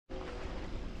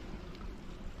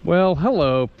Well,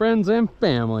 hello friends and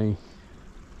family.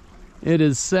 It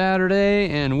is Saturday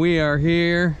and we are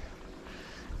here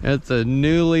at the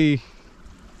newly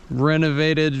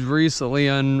renovated, recently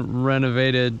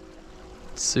unrenovated,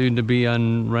 soon to be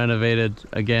unrenovated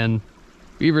again,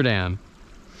 Beaver Dam.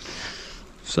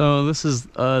 So this is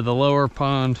the lower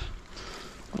pond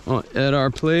at our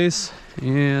place,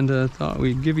 and thought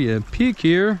we'd give you a peek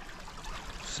here,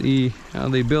 see how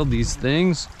they build these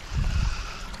things.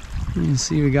 You can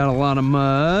see we got a lot of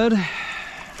mud,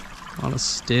 a lot of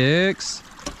sticks.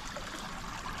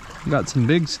 Got some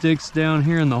big sticks down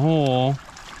here in the hole.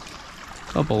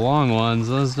 A couple long ones.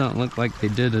 Those don't look like they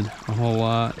did a whole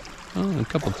lot. Oh, a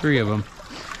couple, three of them.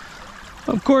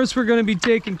 Of course, we're going to be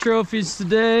taking trophies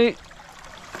today.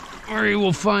 Or you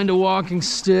will find a walking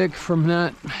stick from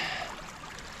that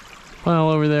pile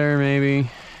over there,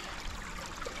 maybe.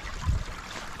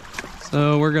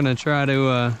 So we're going to try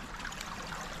to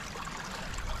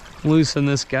loosen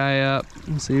this guy up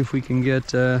and see if we can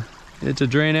get it to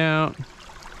drain out.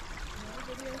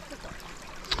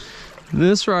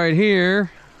 This right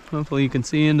here, hopefully you can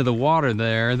see into the water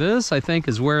there. This, I think,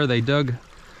 is where they dug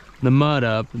the mud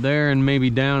up. There and maybe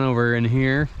down over in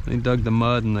here. They dug the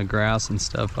mud and the grass and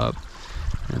stuff up.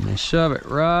 And they shove it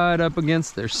right up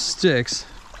against their sticks.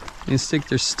 They stick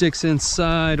their sticks in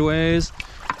sideways.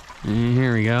 And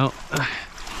here we go.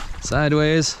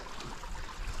 Sideways.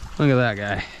 Look at that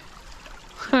guy.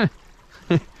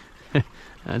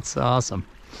 That's awesome.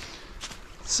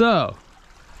 So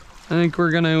I think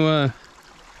we're gonna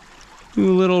do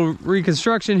a little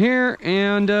reconstruction here,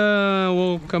 and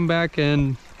we'll come back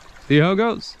and see how it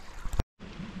goes.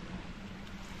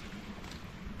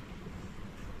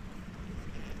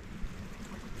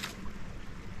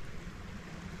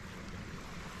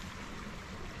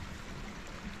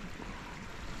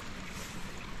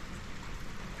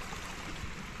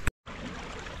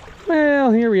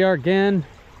 Well, here we are again.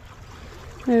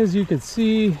 As you can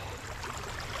see,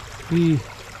 the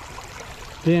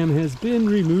dam has been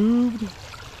removed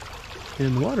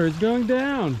and the water is going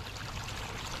down.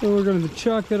 So we're going to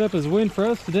chalk that up as win for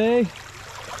us today.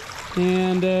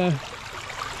 And I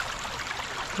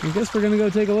guess we're going to go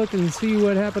take a look and see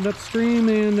what happened upstream,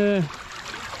 and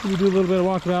maybe do a little bit of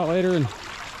walkabout later and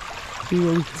see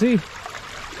what we can see.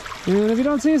 And if you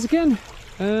don't see us again,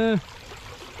 don't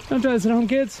try this at home,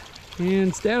 kids,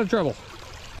 and stay out of trouble.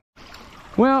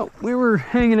 Well, we were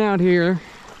hanging out here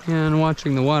and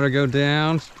watching the water go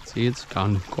down. See, it's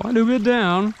gone quite a bit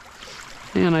down.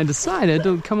 And I decided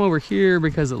to come over here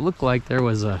because it looked like there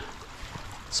was a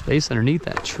space underneath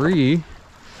that tree.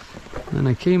 And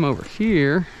I came over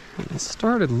here and I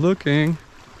started looking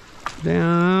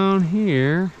down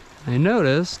here. I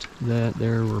noticed that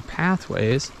there were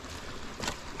pathways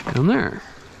down there.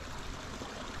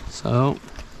 So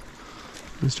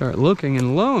I start looking,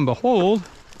 and lo and behold,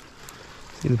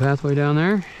 see the pathway down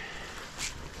there?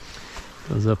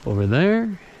 Goes up over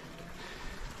there.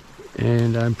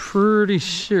 And I'm pretty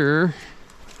sure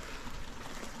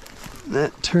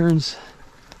that turns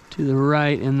to the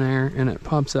right in there, and it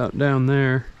pops out down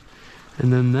there.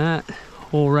 And then that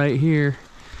hole right here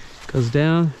goes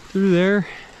down through there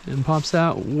and pops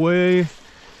out way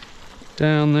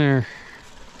down there.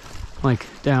 Like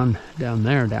down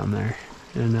there.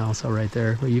 And also right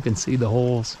there, where you can see the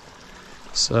holes.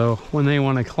 So when they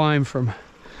want to climb from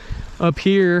up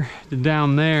here to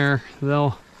down there,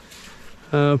 they'll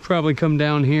probably come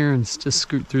down here and just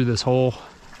scoot through this hole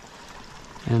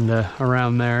and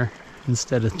around there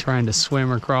instead of trying to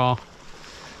swim or crawl.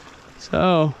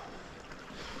 So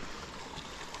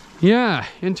yeah,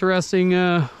 interesting.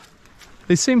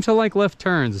 They seem to like left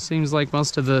turns. It seems like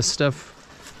most of the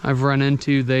stuff I've run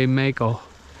into, they make a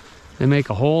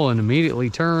hole and immediately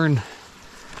turn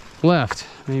left.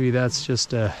 Maybe that's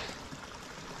just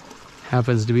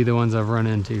happens to be the ones I've run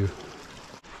into.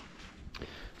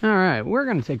 All right, we're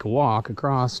gonna take a walk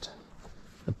across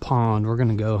the pond. We're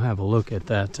gonna go have a look at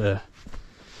that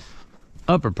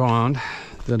upper pond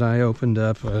that I opened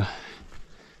up,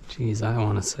 geez, I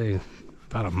want to say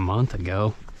about a month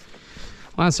ago.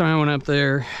 Last time I went up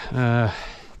there,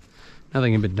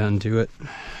 nothing had been done to it.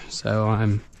 So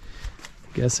I'm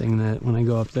guessing that when I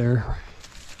go up there,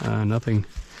 nothing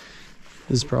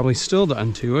is probably still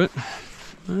done to it,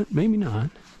 but maybe not.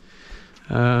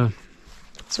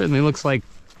 Certainly looks like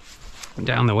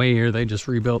down the way here they just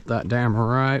rebuilt that dam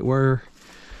right where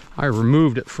I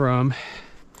removed it from,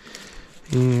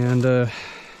 and they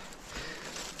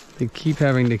keep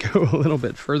having to go a little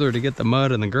bit further to get the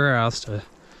mud and the grass to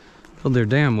build their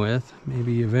dam with.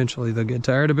 Maybe eventually they'll get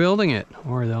tired of building it,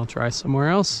 or they'll try somewhere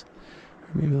else,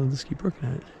 or maybe they'll just keep working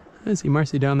at it. I see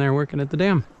Marcy down there working at the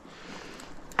dam.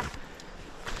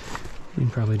 You're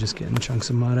probably just getting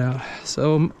chunks of mud out.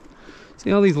 So,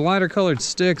 see all these lighter colored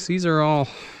sticks? These are all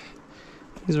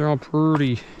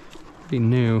pretty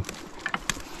new.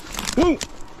 Whoa!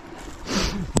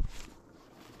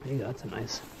 Hey, that's a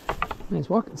nice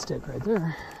walking stick right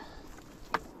there.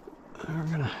 We're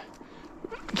gonna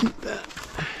keep that.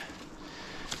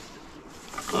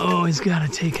 Oh, he's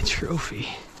gotta take a trophy.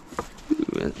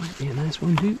 Ooh, that might be a nice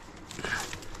one too.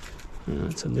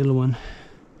 That's a little one.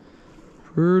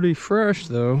 Pretty fresh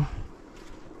though.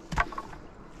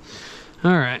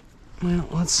 All right, well,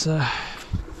 let's see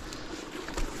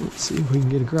if we can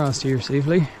get across here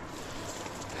safely.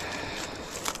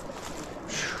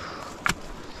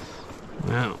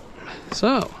 Wow,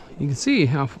 so you can see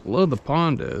how low the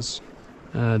pond is.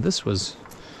 This was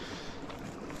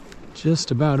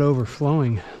just about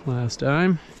overflowing last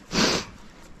time.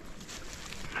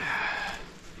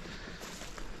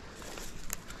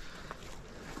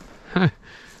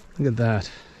 Look at that.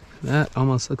 That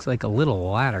almost looks like a little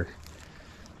ladder.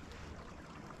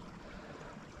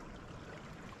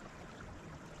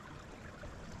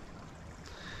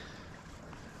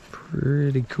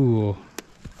 Pretty cool.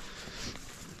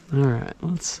 All right,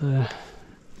 let's get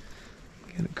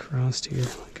across here.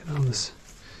 Look at all this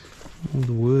old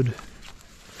wood.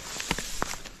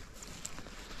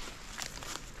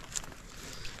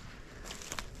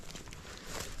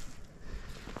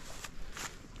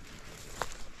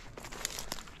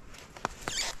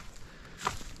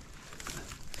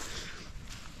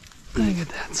 Look at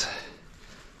that.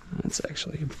 That's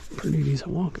actually a pretty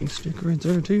decent walking stick right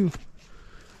there too.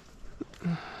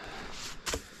 Not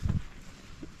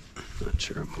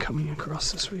sure I'm coming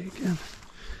across this way again.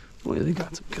 Boy, they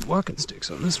got some good walking sticks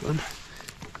on this one.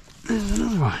 There's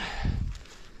another one.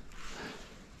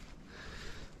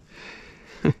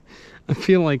 I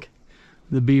feel like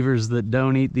the beavers that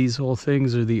don't eat these whole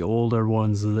things are the older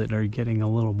ones that are getting a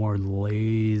little more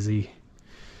lazy.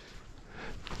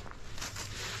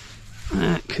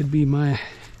 That could be my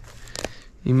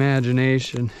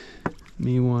imagination,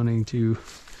 me wanting to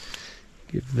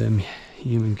give them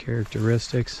human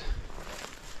characteristics.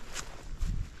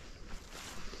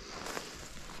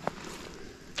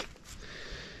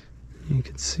 You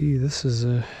can see this is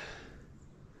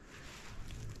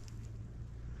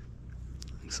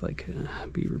looks like a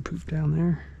beaver poop down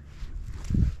there.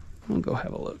 I'll go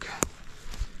have a look.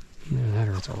 Either that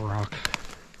or it's a rock.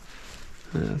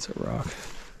 That's a rock.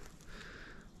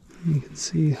 You can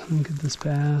see, look at this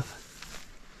path.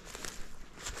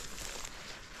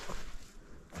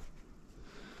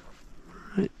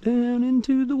 Right down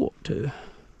into the water.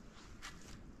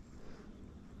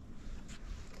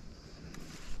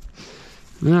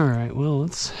 Alright, well,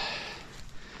 let's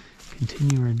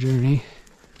continue our journey.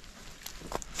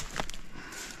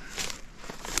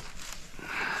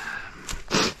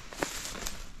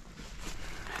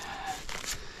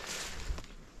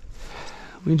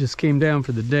 We just came down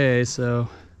for the day, so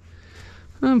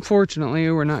unfortunately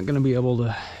we're not going to be able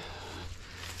to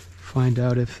find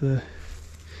out if the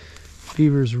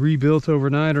beavers rebuilt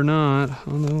overnight or not,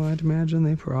 although I'd imagine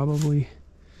they probably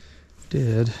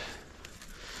did,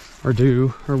 or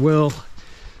do, or will,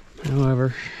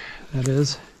 however that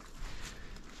is.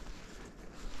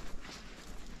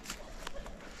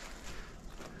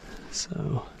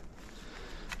 So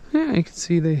yeah, you can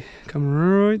see they come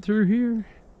right through here.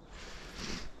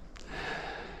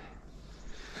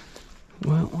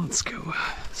 Well, let's go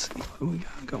see what we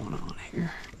got going on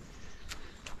here.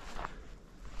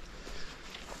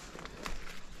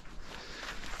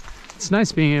 It's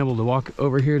nice being able to walk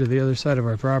over here to the other side of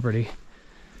our property.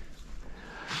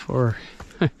 For,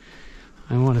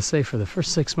 I want to say, for the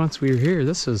first 6 months we were here,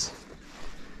 this was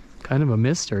kind of a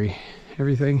mystery.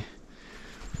 Everything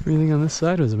on this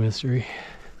side was a mystery.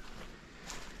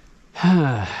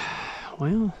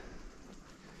 Well,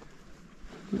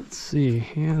 let's see.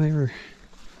 Yeah, they were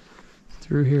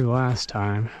through here last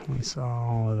time. We saw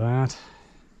all of that.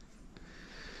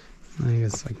 I think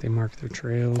it's like they marked their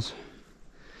trails.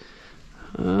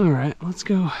 Alright, let's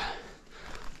go.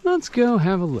 Let's go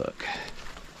have a look.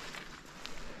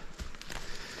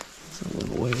 It's a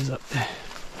little ways up there.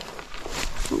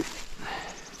 Ooh.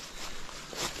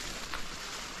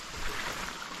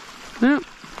 Yep.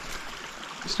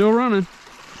 Still running.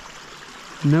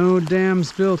 No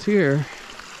dams built here.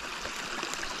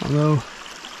 Although,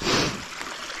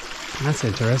 that's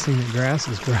interesting that grass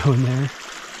is growing there.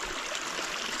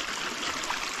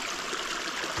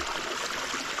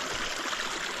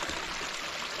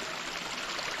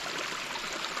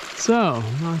 So,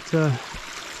 not too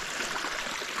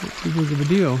big of a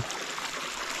deal.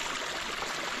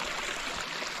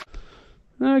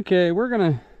 Okay, we're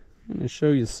gonna I'm going to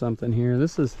show you something here.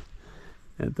 This is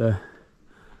at the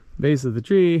base of the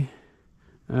tree,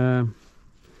 down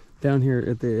here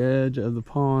at the edge of the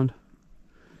pond,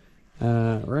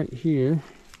 right here,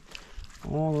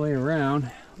 all the way around.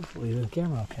 Hopefully the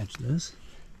camera will catch this.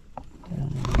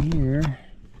 Down here,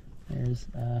 there's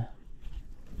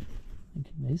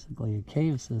basically a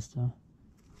cave system.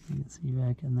 You can see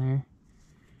back in there.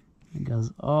 It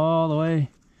goes all the way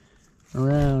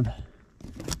around.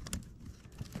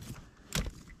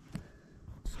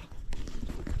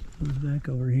 Comes back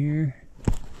over here.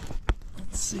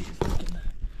 Let's see if we can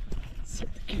set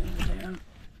the camera down.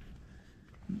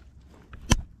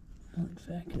 Look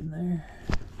back in there.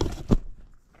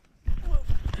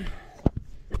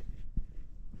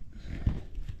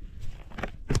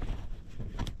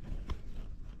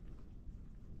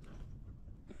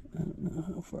 I don't know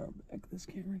how far back this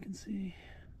camera can see.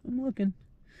 I'm looking.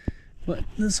 But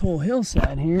this whole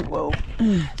hillside here, whoa,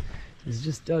 is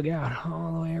just dug out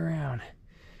all the way around.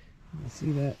 You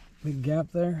see that big gap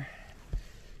there?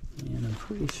 And I'm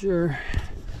pretty sure,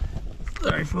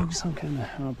 sorry folks, I'm kind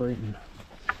of operating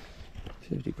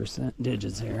 50%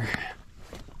 digits here.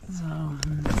 So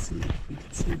let's see if we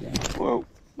can see down. Whoa,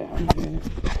 down here.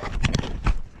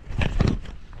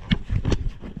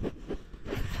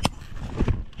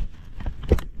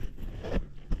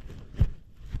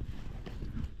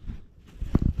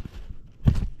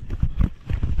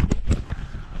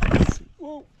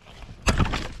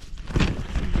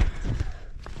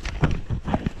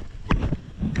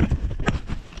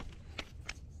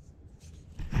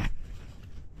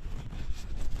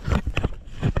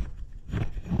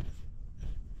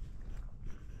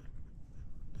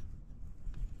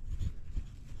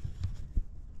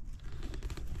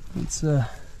 It's yeah,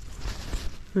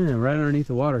 right underneath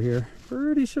the water here.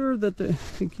 Pretty sure that it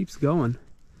keeps going.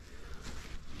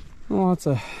 Lots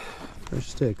of fresh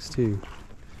sticks too.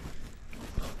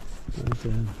 But,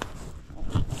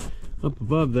 up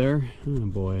above there, oh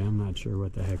boy, I'm not sure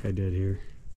what the heck I did here.